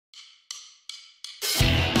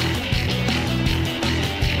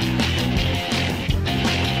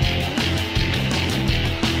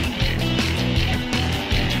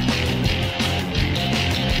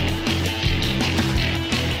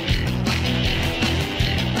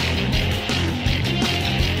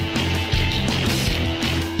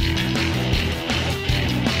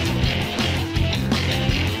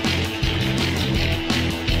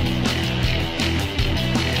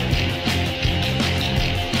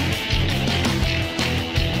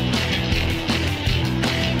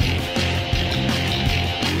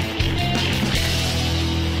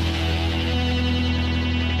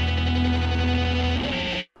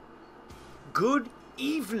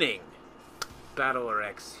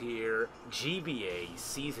BATTLERX here. GBA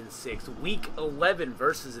Season 6, Week 11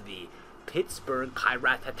 versus the Pittsburgh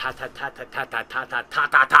Pirattatas.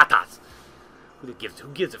 Who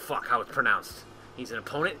gives a fuck how it's pronounced? He's an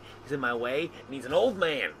opponent, he's in my way, and he's an old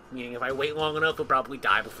man. Meaning if I wait long enough, he'll probably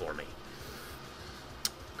die before me.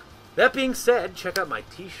 That being said, check out my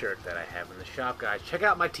t-shirt that I have in the shop, guys. Check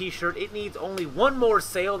out my t-shirt. It needs only one more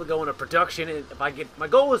sale to go into production. If I get, my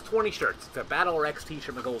goal is 20 shirts. It's a BATTLERX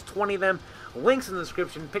t-shirt. My goal is 20 of them. Links in the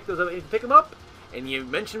description. Pick those up. If you pick them up and you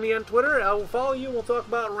mention me on Twitter, I will follow you and we'll talk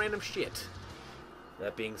about random shit.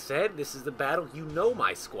 That being said, this is the battle. You know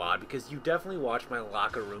my squad because you definitely watched my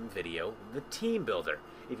locker room video, the team builder.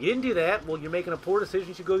 If you didn't do that, well, you're making a poor decision.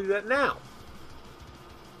 You should go do that now.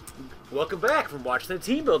 Welcome back from watching the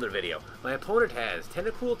team builder video. My opponent has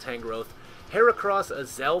Tentacruel, Tangrowth, Heracross,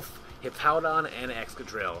 Azelf, Hippowdon, and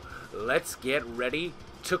Excadrill. Let's get ready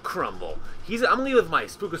to crumble. I'm gonna lead with my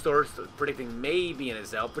Spookasaurus, predicting maybe an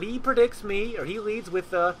Azelf, but he predicts me, or he leads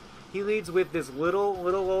with this little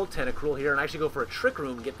old Tentacruel here, and I should go for a Trick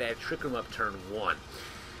Room and get that Trick Room up turn 1.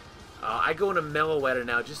 I go into Meloetta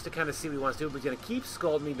now just to kind of see what he wants to do, but he's going to keep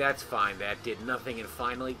Scald me. That's fine. That did nothing, and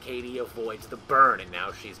finally Katie avoids the burn, and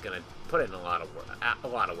now she's going to put in a lot of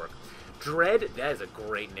work. Dread, that is a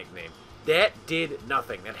great nickname. That did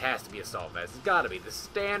nothing. That has to be Assault Vest. It's got to be the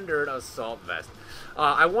standard Assault Vest.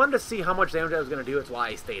 I wanted to see how much damage I was going to do. That's why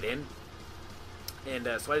I stayed in. And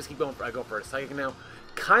so I just keep going. I go for a Psychic now.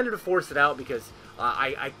 Kind of to force it out because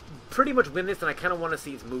I pretty much win this, and I kind of want to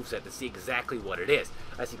see its moveset to see exactly what it is.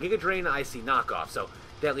 I see Giga Drain, I see Knockoff, so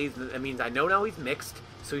that means I know now he's mixed,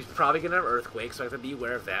 so he's probably going to have Earthquake, so I have to be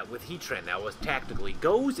aware of that with Heatran. That was tactically.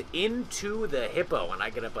 Goes into the Hippo, and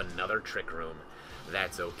I get up another Trick Room.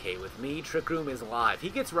 That's okay with me. Trick Room is live. He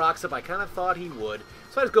gets Rocks up. I kind of thought he would,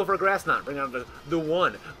 so I just go for a Grass Knot. Bring it down to the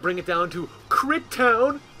 1. Bring it down to Crit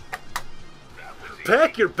Town.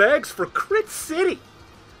 Pack your bags for Crit City.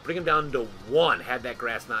 Bring him down to 1. Had that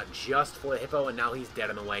Grass Knot just for the Hippo, and now he's dead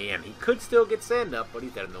on the way in. He could still get Sand up, but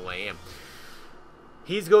he's dead on the way in.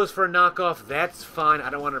 He goes for a Knockoff. That's fine. I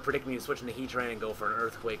don't want to predict me to switch into Heatran and go for an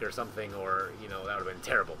Earthquake or something, or, you know, that would have been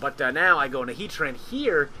terrible. But now I go into Heatran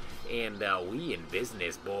here, and we in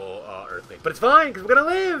business, bull Earthquake. But it's fine, because we're going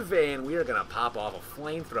to live, and we are going to pop off a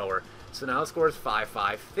Flamethrower. So now the score is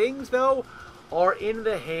 5-5. Things, though, are in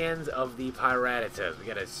the hands of the Pirattatas. We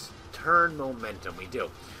got to turn momentum. We do.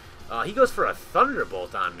 He goes for a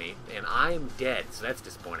Thunderbolt on me, and I'm dead, so that's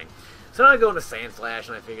disappointing. So now I go into Sand Slash,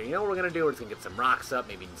 and I figure, you know what we're going to do? We're just going to get some rocks up,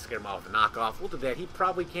 maybe scare him off with a Knockoff. We'll do that. He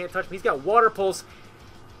probably can't touch me. He's got Water Pulse,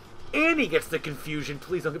 and he gets the Confusion.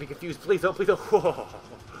 Please don't get me confused. Please don't. Please don't. Whoa.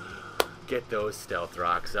 Get those Stealth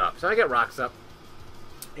Rocks up. So I get Rocks up,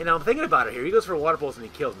 and now I'm thinking about it here. He goes for a Water Pulse, and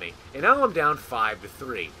he kills me. And now I'm down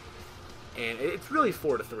 5-3. And it's really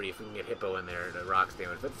 4-3 if we can get Hippo in there to Rocks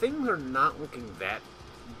damage. But things are not looking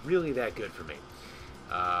really that good for me.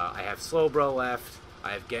 I have Slowbro left.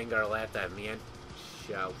 I have Gengar left. I have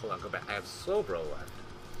hold on, go back. I have Slowbro left.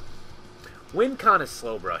 Wincon is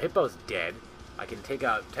Slowbro. Hippo's dead. I can take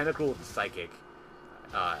out Tentacruel with the Psychic.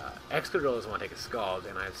 Excadrill doesn't want to take a Scald,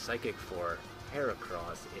 and I have Psychic for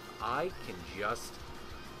Heracross. If I can just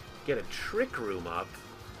get a Trick Room up,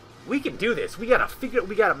 we can do this. We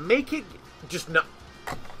gotta make it. Just not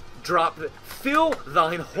drop. Fill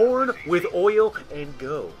thine horn with oil and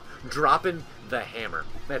go. Dropping the hammer.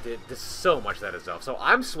 That did so much that itself. So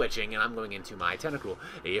I'm switching and I'm going into my Tentacruel.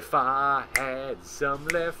 If I had some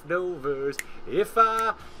leftovers,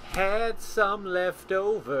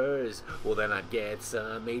 well then I'd get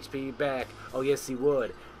some HP back. Oh yes, he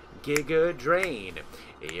would. Giga Drain.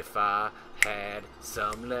 If I had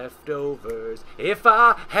some leftovers. The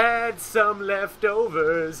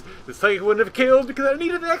Psychic wouldn't have killed because I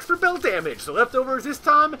needed the extra belt damage. So leftovers this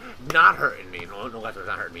time, not hurting me. No leftovers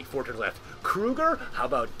not hurting me. 4 turns left. Kruger, how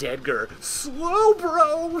about Deadger?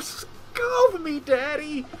 Slowbro, scald me,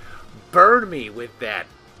 daddy. Burn me with that.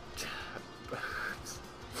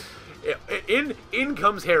 In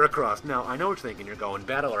comes Heracross. Now, I know what you're thinking. You're going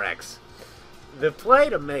BATTLERX. The play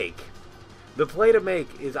to make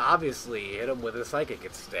is obviously hit him with a Psychic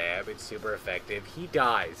and stab. It's super effective. He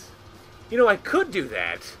dies. You know, I could do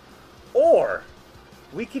that, or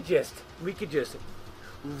we could just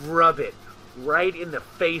rub it right in the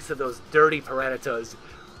face of those dirty Pirattatas.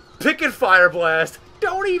 Pick and Fire Blast.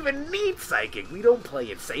 Don't even need Psychic. We don't play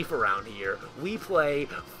it safe around here. We play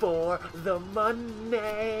for the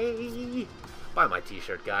money. Buy my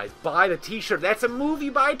t-shirt, guys. Buy the t-shirt. That's a movie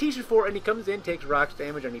you buy a t-shirt for. And he comes in, takes rocks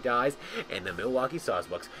damage, and he dies. And the Milwaukee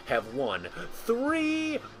Sawsbucks have won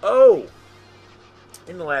 3-0.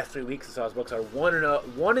 In the last 3 weeks, the Sawsbucks are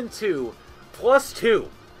 1-2, +2.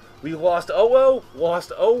 We lost 0-0,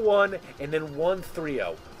 lost 0-1, and then won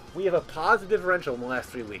 3-0. We have a positive differential in the last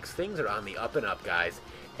 3 weeks. Things are on the up and up, guys.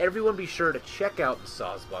 Everyone be sure to check out the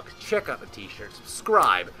Sawsbucks, check out the t-shirt,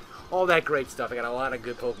 subscribe, all that great stuff. I got a lot of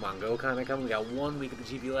good Pokemon Go content coming. We got 1 week of the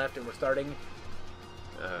GB left, and we're starting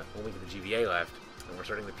 1 week of the GBA left, and we're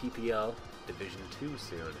starting the PPL Division 2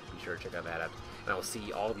 soon. Be sure to check out that out, and I will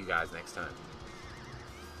see all of you guys next time.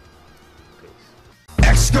 Peace.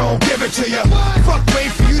 X gon' give it to you. Fuck,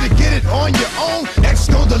 wait for you to get it on your own. X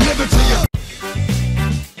gon' deliver to you.